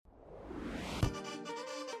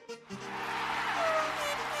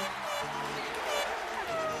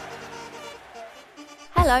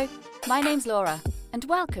Hello, my name's Laura, and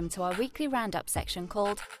welcome to our weekly roundup section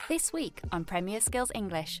called This Week on Premier Skills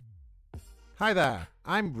English. Hi there,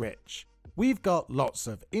 I'm Rich. We've got lots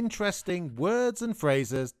of interesting words and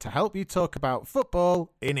phrases to help you talk about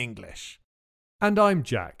football in English. And I'm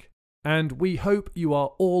Jack, and we hope you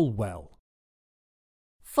are all well.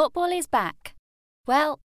 Football is back.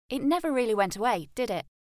 Well, it never really went away, did it?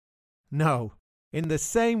 No. In the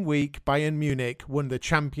same week, Bayern Munich won the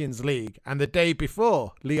Champions League, and the day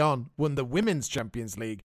before, Lyon won the Women's Champions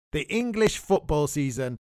League. The English football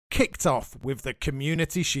season kicked off with the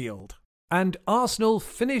Community Shield. And Arsenal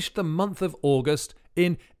finished the month of August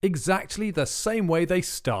in exactly the same way they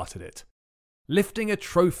started it, lifting a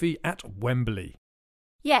trophy at Wembley.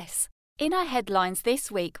 Yes, in our headlines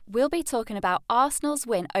this week, we'll be talking about Arsenal's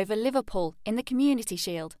win over Liverpool in the Community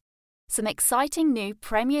Shield, some exciting new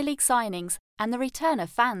Premier League signings, and the return of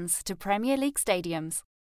fans to Premier League stadiums.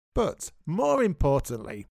 But more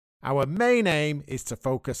importantly, our main aim is to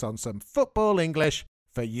focus on some football English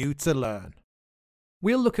for you to learn.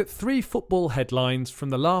 We'll look at 3 football headlines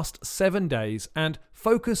from the last 7 days and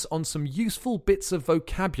focus on some useful bits of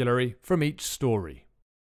vocabulary from each story.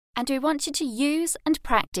 And we want you to use and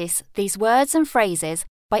practice these words and phrases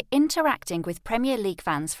by interacting with Premier League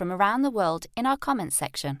fans from around the world in our comments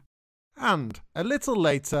section. And a little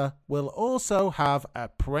later, we'll also have a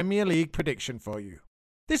Premier League prediction for you.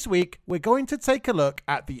 This week, we're going to take a look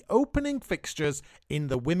at the opening fixtures in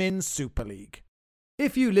the Women's Super League.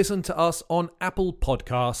 If you listen to us on Apple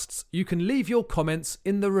Podcasts, you can leave your comments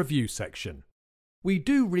in the review section. We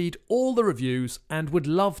do read all the reviews and would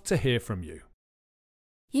love to hear from you.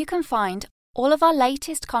 You can find all of our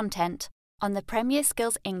latest content on the Premier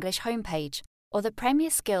Skills English homepage or the Premier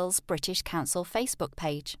Skills British Council Facebook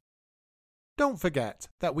page. Don't forget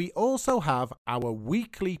that we also have our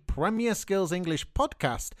weekly Premier Skills English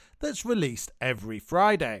podcast that's released every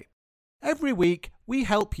Friday. Every week, we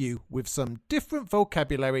help you with some different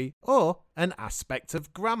vocabulary or an aspect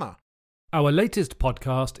of grammar. Our latest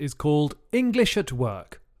podcast is called English at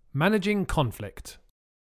Work, Managing Conflict.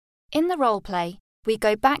 In the role play, we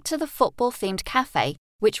go back to the football-themed cafe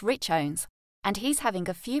which Rich owns, and he's having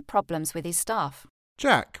a few problems with his staff.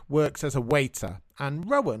 Jack works as a waiter and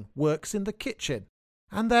Rowan works in the kitchen,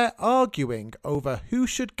 and they're arguing over who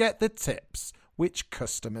should get the tips which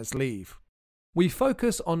customers leave. We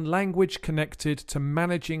focus on language connected to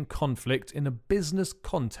managing conflict in a business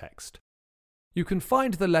context. You can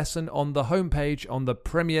find the lesson on the homepage on the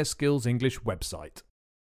Premier Skills English website.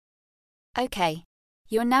 OK,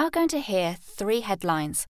 you're now going to hear 3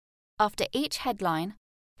 headlines. After each headline,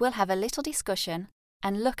 we'll have a little discussion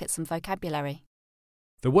and look at some vocabulary.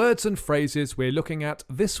 The words and phrases we're looking at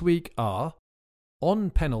this week are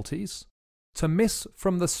on penalties, to miss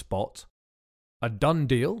from the spot, a done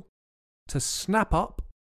deal, to snap up,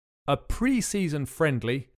 a pre-season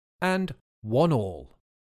friendly, and 1-1.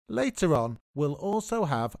 Later on, we'll also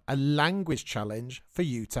have a language challenge for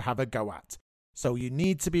you to have a go at, so you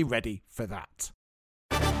need to be ready for that.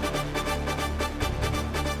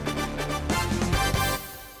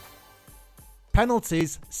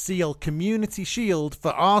 Penalties seal Community Shield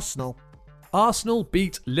for Arsenal. Arsenal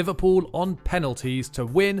beat Liverpool on penalties to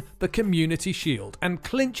win the Community Shield and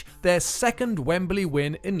clinch their second Wembley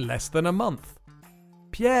win in less than a month.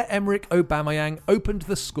 Pierre-Emerick Aubameyang opened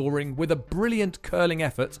the scoring with a brilliant curling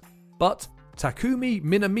effort, but Takumi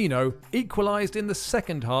Minamino equalised in the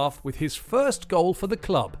second half with his first goal for the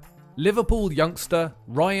club. Liverpool youngster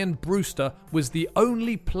Ryan Brewster was the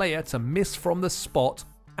only player to miss from the spot,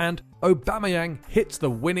 and Aubameyang hit the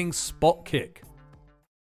winning spot kick.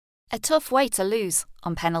 A tough way to lose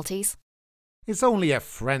on penalties. It's only a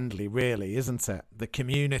friendly, really, isn't it? The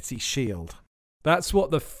Community Shield. That's what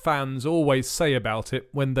the fans always say about it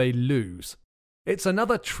when they lose. It's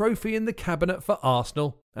another trophy in the cabinet for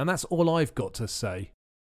Arsenal, and that's all I've got to say.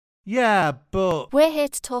 Yeah, but... We're here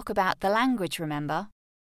to talk about the language, remember?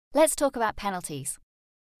 Let's talk about penalties.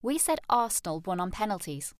 We said Arsenal won on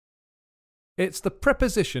penalties. It's the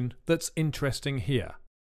preposition that's interesting here.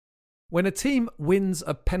 When a team wins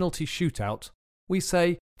a penalty shootout, we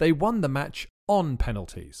say they won the match on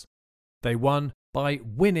penalties. They won by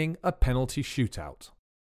winning a penalty shootout.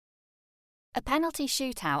 A penalty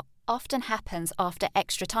shootout often happens after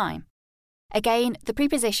extra time. Again, the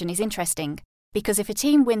preposition is interesting because if a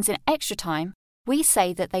team wins in extra time, we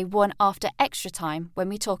say that they won after extra time when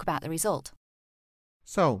we talk about the result.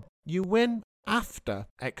 So, you win after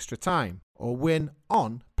extra time or win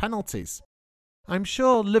on penalties. I'm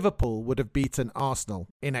sure Liverpool would have beaten Arsenal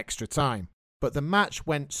in extra time, but the match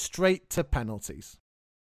went straight to penalties.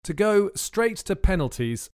 To go straight to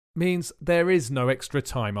penalties means there is no extra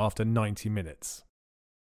time after 90 minutes.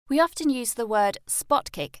 We often use the word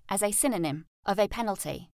spot kick as a synonym of a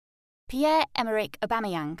penalty. Pierre-Emerick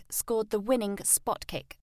Aubameyang scored the winning spot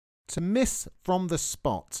kick. To miss from the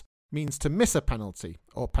spot means to miss a penalty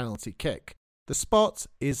or penalty kick. The spot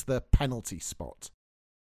is the penalty spot.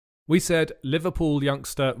 We said Liverpool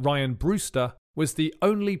youngster Ryan Brewster was the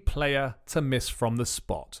only player to miss from the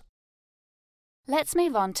spot. Let's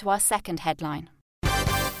move on to our second headline.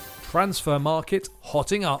 Transfer market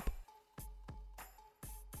hotting up.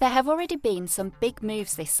 There have already been some big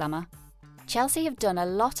moves this summer. Chelsea have done a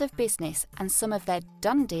lot of business, and some of their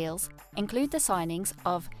done deals include the signings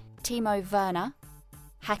of Timo Werner,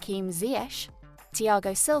 Hakim Ziyech,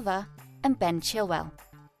 Thiago Silva and Ben Chilwell.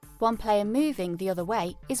 One player moving the other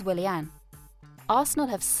way is Willian. Arsenal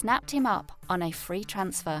have snapped him up on a free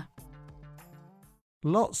transfer.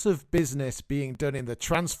 Lots of business being done in the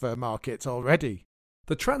transfer market already.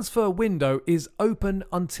 The transfer window is open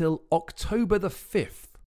until October the 5th,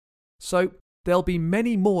 so there'll be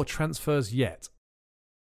many more transfers yet.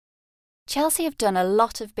 Chelsea have done a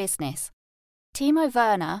lot of business. Timo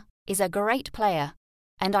Werner is a great player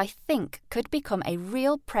and I think could become a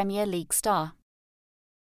real Premier League star.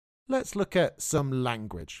 Let's look at some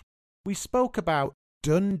language. We spoke about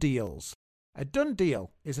done deals. A done deal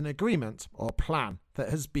is an agreement or plan that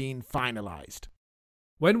has been finalised.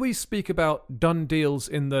 When we speak about done deals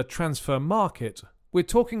in the transfer market, we're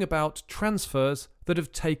talking about transfers that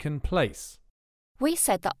have taken place. We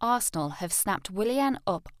said that Arsenal have snapped Willian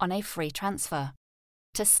up on a free transfer.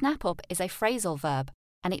 To snap up is a phrasal verb,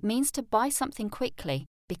 and it means to buy something quickly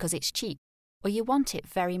because it's cheap or you want it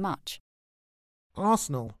very much.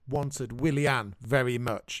 Arsenal wanted Willian very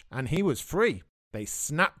much, and he was free. They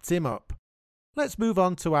snapped him up. Let's move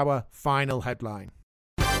on to our final headline.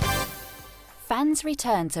 Fans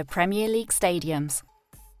return to Premier League stadiums.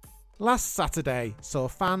 Last Saturday saw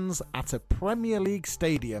fans at a Premier League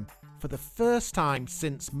stadium for the first time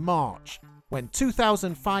since March, when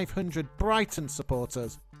 2,500 Brighton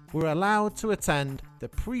supporters were allowed to attend the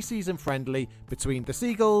pre-season friendly between the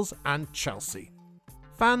Seagulls and Chelsea.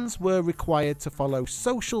 Fans were required to follow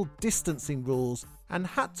social distancing rules and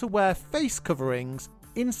had to wear face coverings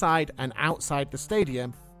inside and outside the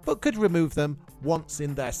stadium, but could remove them once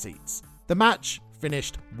in their seats. The match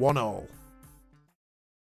finished 1-1.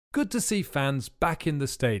 Good to see fans back in the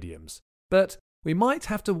stadiums, but we might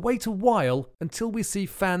have to wait a while until we see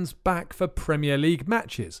fans back for Premier League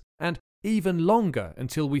matches, and even longer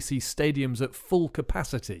until we see stadiums at full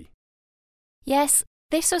capacity. Yes,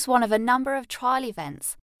 this was one of a number of trial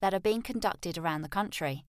events that are being conducted around the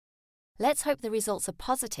country. Let's hope the results are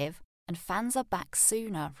positive and fans are back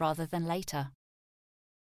sooner rather than later.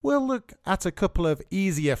 We'll look at a couple of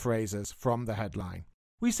easier phrases from the headline.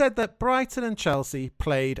 We said that Brighton and Chelsea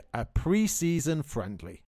played a pre-season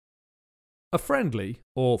friendly. A friendly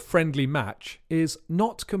or friendly match is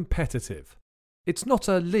not competitive. It's not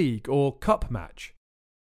a league or cup match.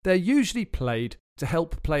 They're usually played to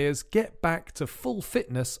help players get back to full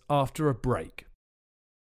fitness after a break.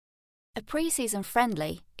 A pre-season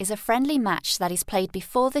friendly is a friendly match that is played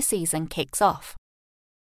before the season kicks off.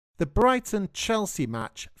 The Brighton-Chelsea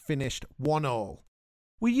match finished 1-1.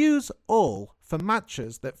 We use all for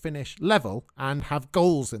matches that finish level and have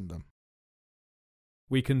goals in them.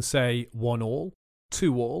 We can say 1-1,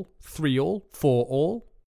 2-1, 3-1, 4-1.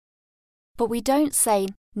 But we don't say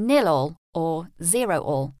 0-0 or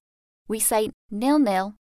 0-0. We say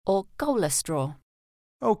 0-0 or goalless draw.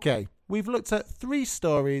 OK, we've looked at 3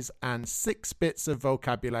 stories and 6 bits of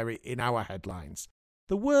vocabulary in our headlines.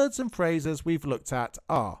 The words and phrases we've looked at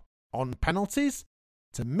are on penalties,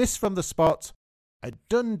 to miss from the spot, a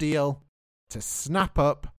done deal, to snap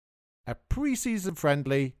up, a pre-season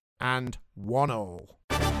friendly, and 1-1.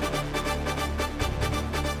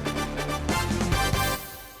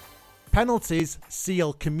 Penalties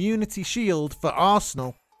seal Community Shield for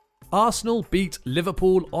Arsenal. Arsenal beat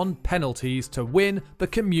Liverpool on penalties to win the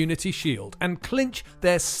Community Shield and clinch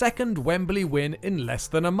their second Wembley win in less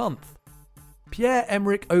than a month.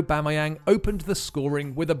 Pierre-Emerick Aubameyang opened the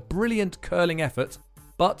scoring with a brilliant curling effort,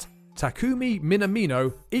 but Takumi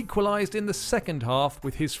Minamino equalised in the second half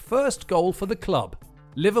with his first goal for the club.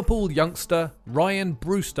 Liverpool youngster Ryan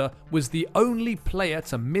Brewster was the only player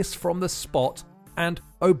to miss from the spot, and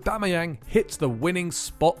Aubameyang hit the winning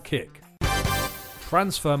spot kick.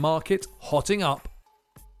 Transfer market hotting up.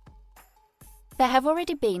 There have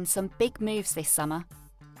already been some big moves this summer.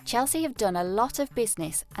 Chelsea have done a lot of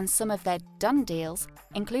business, and some of their done deals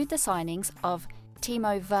include the signings of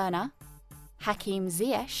Timo Werner, Hakim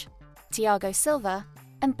Ziyech, Thiago Silva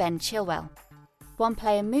and Ben Chilwell. One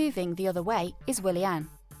player moving the other way is Willian.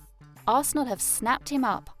 Arsenal have snapped him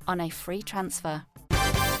up on a free transfer.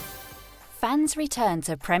 Fans return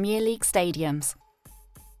to Premier League stadiums.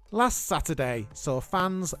 Last Saturday saw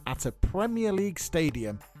fans at a Premier League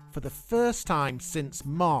stadium for the first time since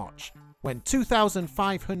March, when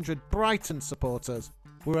 2,500 Brighton supporters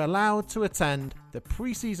were allowed to attend the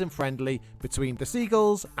pre-season friendly between the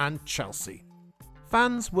Seagulls and Chelsea.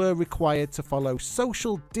 Fans were required to follow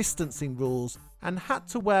social distancing rules and had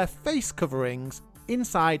to wear face coverings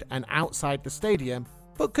inside and outside the stadium,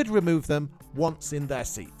 but could remove them once in their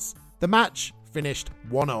seats. The match finished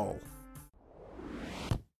 1-1.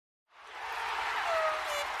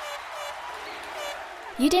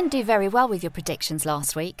 You didn't do very well with your predictions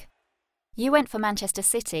last week. You went for Manchester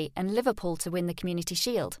City and Liverpool to win the Community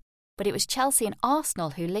Shield, but it was Chelsea and Arsenal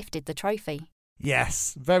who lifted the trophy.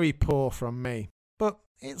 Yes, very poor from me. But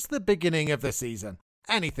it's the beginning of the season.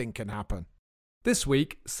 Anything can happen. This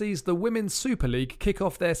week sees the Women's Super League kick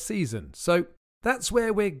off their season, so that's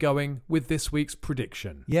where we're going with this week's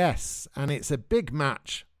prediction. Yes, and it's a big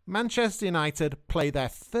match. Manchester United play their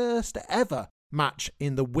first ever match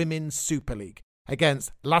in the Women's Super League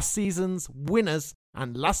against last season's winners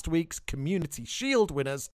and last week's Community Shield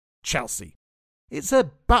winners, Chelsea. It's a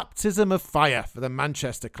baptism of fire for the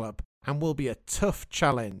Manchester club and will be a tough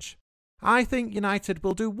challenge. I think United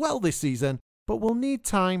will do well this season, but will need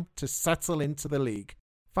time to settle into the league.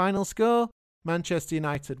 Final score, Manchester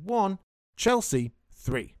United 1, Chelsea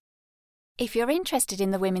 3. If you're interested in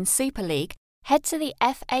the Women's Super League, head to the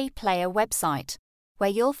FA Player website, where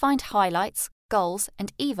you'll find highlights, goals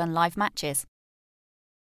and even live matches.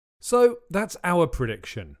 So that's our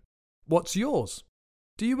prediction. What's yours?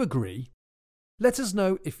 Do you agree? Let us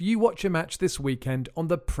know if you watch a match this weekend on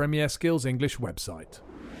the Premier Skills English website.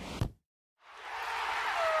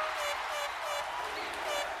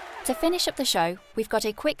 To finish up the show, we've got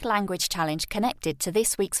a quick language challenge connected to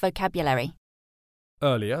this week's vocabulary.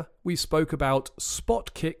 Earlier, we spoke about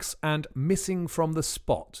spot kicks and missing from the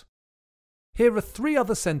spot. Here are 3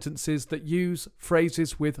 other sentences that use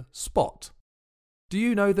phrases with spot. Do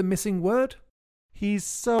you know the missing word? He's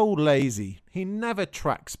so lazy, he never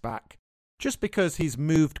tracks back. Just because he's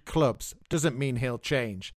moved clubs doesn't mean he'll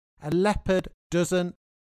change. A leopard doesn't.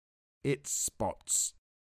 It spots.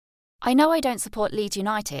 I know I don't support Leeds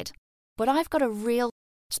United, but I've got a real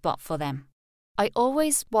spot for them. I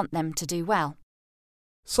always want them to do well.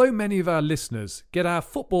 So many of our listeners get our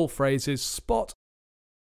football phrases spot.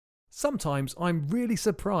 Sometimes I'm really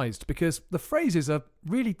surprised because the phrases are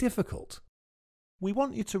really difficult. We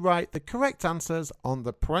want you to write the correct answers on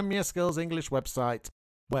the Premier Skills English website,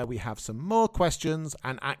 where we have some more questions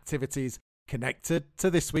and activities connected to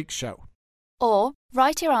this week's show. Or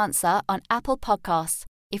write your answer on Apple Podcasts,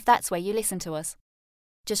 if that's where you listen to us.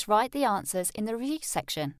 Just write the answers in the review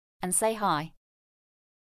section and say hi.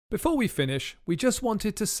 Before we finish, we just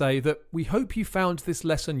wanted to say that we hope you found this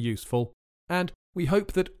lesson useful, and we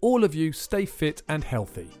hope that all of you stay fit and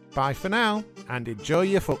healthy. Bye for now, and enjoy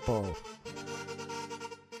your football.